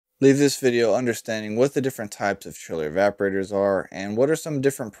Leave this video understanding what the different types of chiller evaporators are and what are some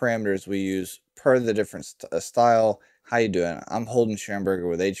different parameters we use per the different style. How you doing? I'm Holden Schamberger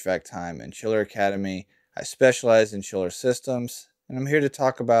with HVAC Time and Chiller Academy. I specialize in chiller systems, and I'm here to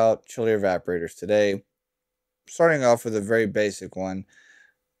talk about chiller evaporators today. Starting off with a very basic one,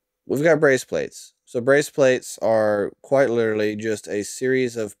 we've got brace plates. So brace plates are quite literally just a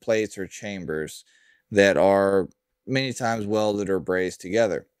series of plates or chambers that are many times welded or braced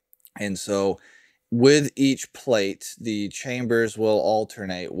together. And so with each plate, the chambers will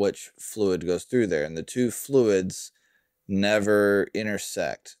alternate which fluid goes through there, and the two fluids never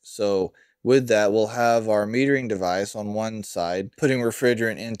intersect. So with that, we'll have our metering device on one side, putting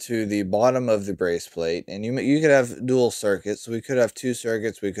refrigerant into the bottom of the brace plate. And you could have dual circuits. So we could have two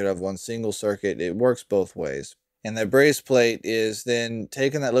circuits. We could have one single circuit. It works both ways. And that brace plate is then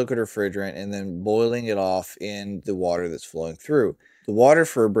taking that liquid refrigerant and then boiling it off in the water that's flowing through. The water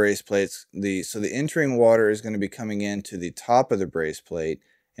for brace plates, the entering water is going to be coming into the top of the brace plate,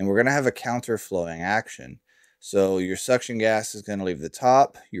 and we're going to have a counter-flowing action. So your suction gas is going to leave the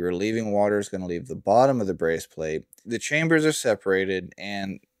top, your relieving water is going to leave the bottom of the brace plate. The chambers are separated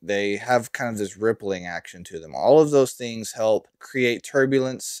and they have kind of this rippling action to them. All of those things help create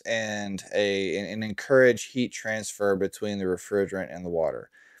turbulence and encourage heat transfer between the refrigerant and the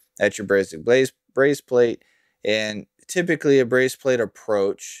water. That's your basic brace plate, and typically a brace plate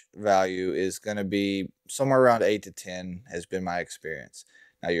approach value is going to be somewhere around 8 to 10 has been my experience.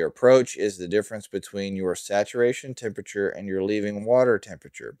 Now, your approach is the difference between your saturation temperature and your leaving water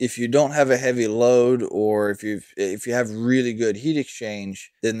temperature. If you don't have a heavy load, or if you have really good heat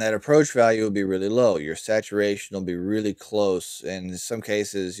exchange, then that approach value will be really low. Your saturation will be really close, and in some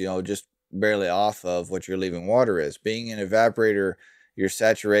cases, just barely off of what your leaving water is. Being an evaporator, your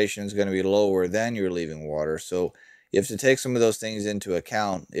saturation is going to be lower than your leaving water. So you have to take some of those things into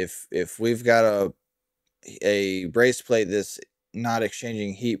account. If we've got a brace plate that's not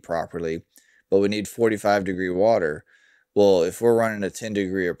exchanging heat properly, but we need 45-degree water. Well, if we're running a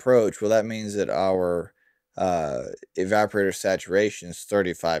 10-degree approach, well, that means that our evaporator saturation is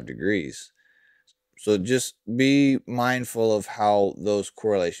 35 degrees. So just be mindful of how those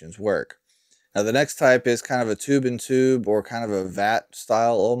correlations work. Now, the next type is kind of a tube and tube, or kind of a vat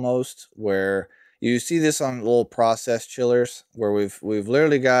style almost, where you see this on little process chillers, where we've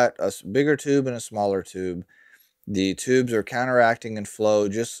literally got a bigger tube and a smaller tube. The tubes are counteracting in flow,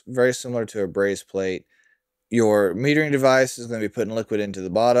 just very similar to a brace plate. Your metering device is going to be putting liquid into the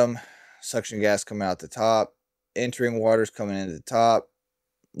bottom, suction gas coming out the top, entering water's coming into the top,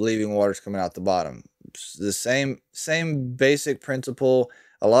 leaving water's coming out the bottom. It's the same basic principle,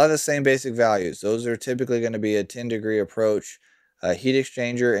 a lot of the same basic values. Those are typically going to be a 10-degree approach heat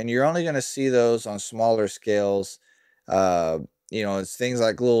exchanger, and you're only going to see those on smaller scales. It's things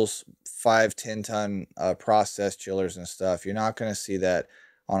like little 5-10 ton process chillers and stuff. You're not going to see that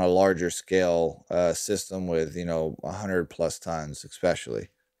on a larger scale system with 100 plus tons, especially.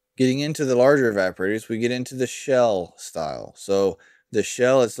 Getting into the larger evaporators, we get into the shell style. So the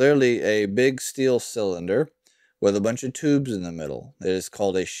shell is literally a big steel cylinder with a bunch of tubes in the middle. It is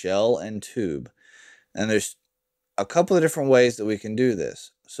called a shell and tube, and there's a couple of different ways that we can do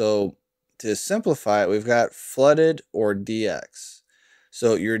this. So to simplify it, we've got flooded or DX.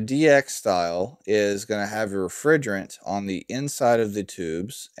 So your DX style is going to have your refrigerant on the inside of the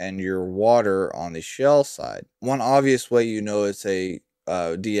tubes and your water on the shell side. One obvious way you know it's a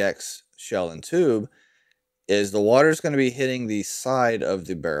DX shell and tube is the water is going to be hitting the side of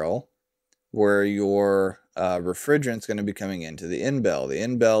the barrel, where your refrigerant is going to be coming into the end bell. The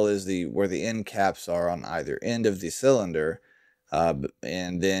end bell is where the end caps are on either end of the cylinder,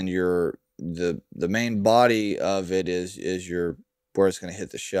 and then the main body of it is where it's going to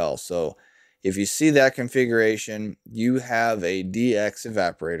hit the shell. So if you see that configuration, you have a DX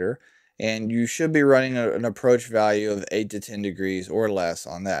evaporator, and you should be running an approach value of 8 to 10 degrees or less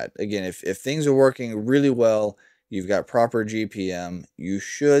on that. Again, if things are working really well, you've got proper GPM, you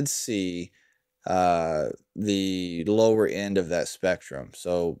should see the lower end of that spectrum.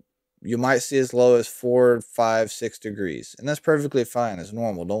 So you might see as low as 4, 5, 6 degrees, and that's perfectly fine. It's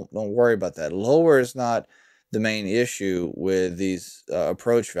normal. Don't worry about that. Lower is not the main issue with these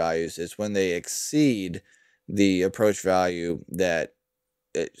approach values. It's when they exceed the approach value that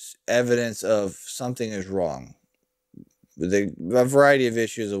it's evidence of something is wrong. A variety of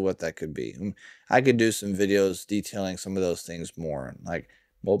issues of what that could be. I could do some videos detailing some of those things more, like,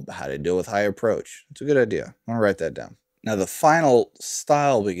 well, how to deal with high approach. It's a good idea. I'm going to write that down. Now, the final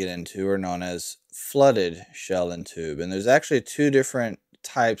style we get into are known as flooded shell and tube. And there's actually two different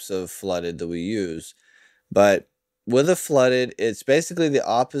types of flooded that we use. But With a flooded, it's basically the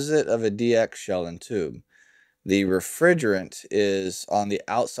opposite of a DX shell and tube. The refrigerant is on the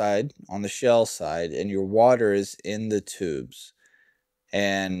outside, on the shell side, and your water is in the tubes.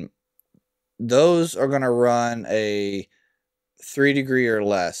 And those are going to run a 3 degree or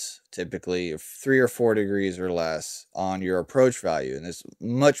less, typically 3 or 4 degrees or less on your approach value. And it's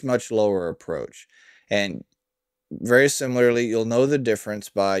much lower approach. And very similarly, you'll know the difference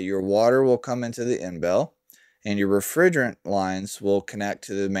by your water will come into the end bell and your refrigerant lines will connect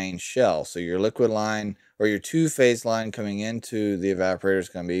to the main shell. So your liquid line or your two-phase line coming into the evaporator is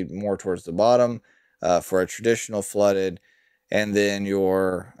going to be more towards the bottom for a traditional flooded, and then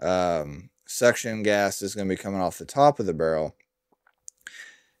your suction gas is going to be coming off the top of the barrel.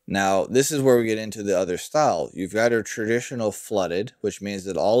 Now, this is where we get into the other style. You've got your traditional flooded, which means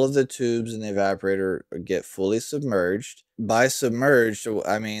that all of the tubes in the evaporator get fully submerged. By submerged,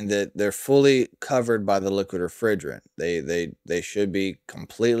 I mean that they're fully covered by the liquid refrigerant. They should be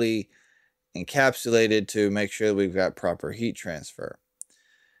completely encapsulated to make sure that we've got proper heat transfer.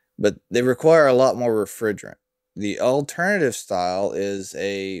 But they require a lot more refrigerant. The alternative style is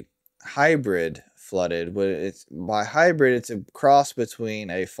a hybrid flooded, but it's by hybrid it's a cross between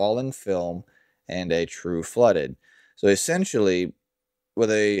a falling film and a true flooded. So essentially, with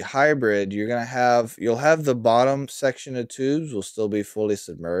a hybrid, you'll have the bottom section of tubes will still be fully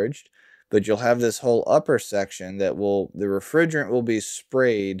submerged, but you'll have this whole upper section the refrigerant will be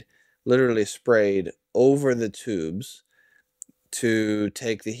sprayed, literally sprayed over the tubes to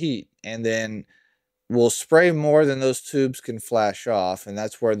take the heat, and then we'll spray more than those tubes can flash off, and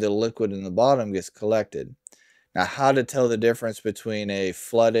that's where the liquid in the bottom gets collected. Now, how to tell the difference between a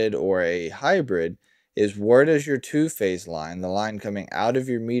flooded or a hybrid is, where does your two-phase line, the line coming out of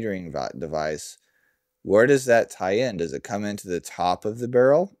your metering device, where does that tie in? Does it come into the top of the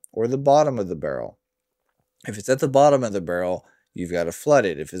barrel or the bottom of the barrel? If it's at the bottom of the barrel, you've got a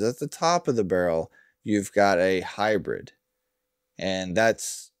flooded. If it's at the top of the barrel, you've got a hybrid. And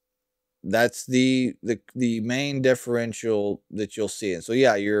that's the main differential that you'll see. And so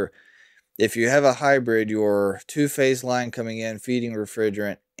yeah, if you have a hybrid, your two-phase line coming in feeding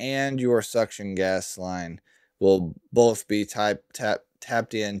refrigerant and your suction gas line will both be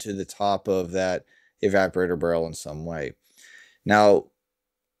tapped into the top of that evaporator barrel in some way. Now,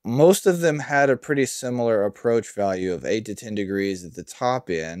 most of them had a pretty similar approach value of 8 to 10 degrees at the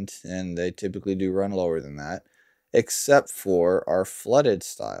top end, and they typically do run lower than that, except for our flooded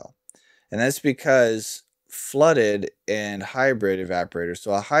style. And that's because flooded and hybrid evaporators,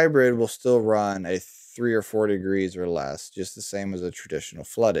 so a hybrid will still run a 3 or 4 degrees or less, just the same as a traditional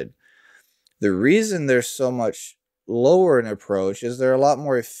flooded. The reason they're so much lower in approach is they're a lot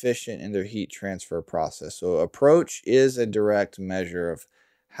more efficient in their heat transfer process. So approach is a direct measure of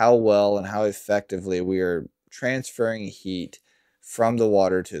how well and how effectively we are transferring heat from the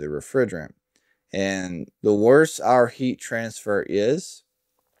water to the refrigerant. And the worse our heat transfer is,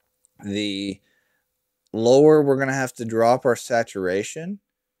 the lower we're going to have to drop our saturation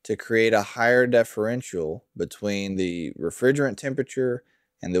to create a higher differential between the refrigerant temperature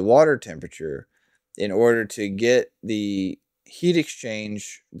and the water temperature in order to get the heat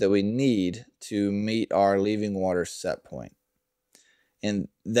exchange that we need to meet our leaving water set point. And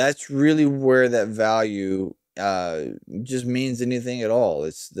that's really where that value just means anything at all.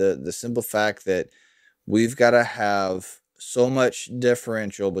 It's the simple fact that we've got to have so much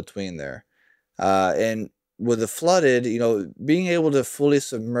differential between there. And with the flooded, being able to fully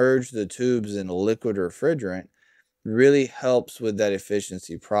submerge the tubes in a liquid refrigerant really helps with that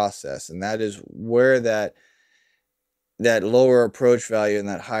efficiency process. And that is where that lower approach value and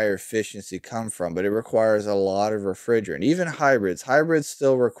that higher efficiency come from. But it requires a lot of refrigerant. Even hybrids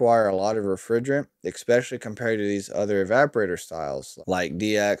still require a lot of refrigerant, especially compared to these other evaporator styles like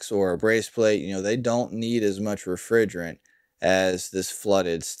DX or a brace plate. They don't need as much refrigerant as this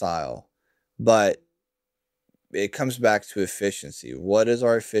flooded style. But it comes back to efficiency. What is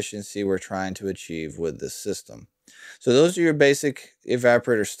our efficiency we're trying to achieve with this system? So those are your basic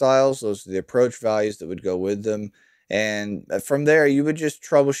evaporator styles. Those are the approach values that would go with them. And from there, you would just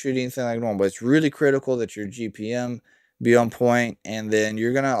troubleshoot anything like normal. But it's really critical that your GPM be on point, and then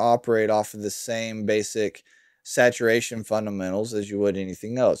you're going to operate off of the same basic saturation fundamentals as you would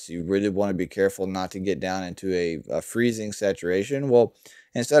anything else. You really want to be careful not to get down into a freezing saturation. Well,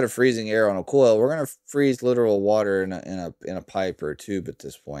 instead of freezing air on a coil, we're going to freeze literal water in a pipe or a tube at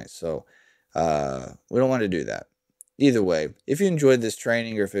this point. So we don't want to do that. Either way, if you enjoyed this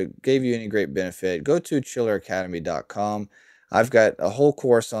training or if it gave you any great benefit, go to chilleracademy.com. I've got a whole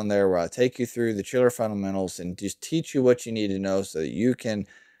course on there where I take you through the chiller fundamentals and just teach you what you need to know so that you can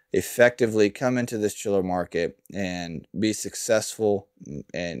effectively come into this chiller market and be successful,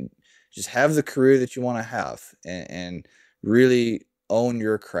 and just have the career that you want to have, and really own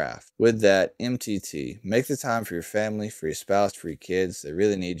your craft. With that, MTT, make the time for your family, for your spouse, for your kids. They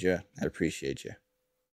really need you. I appreciate you.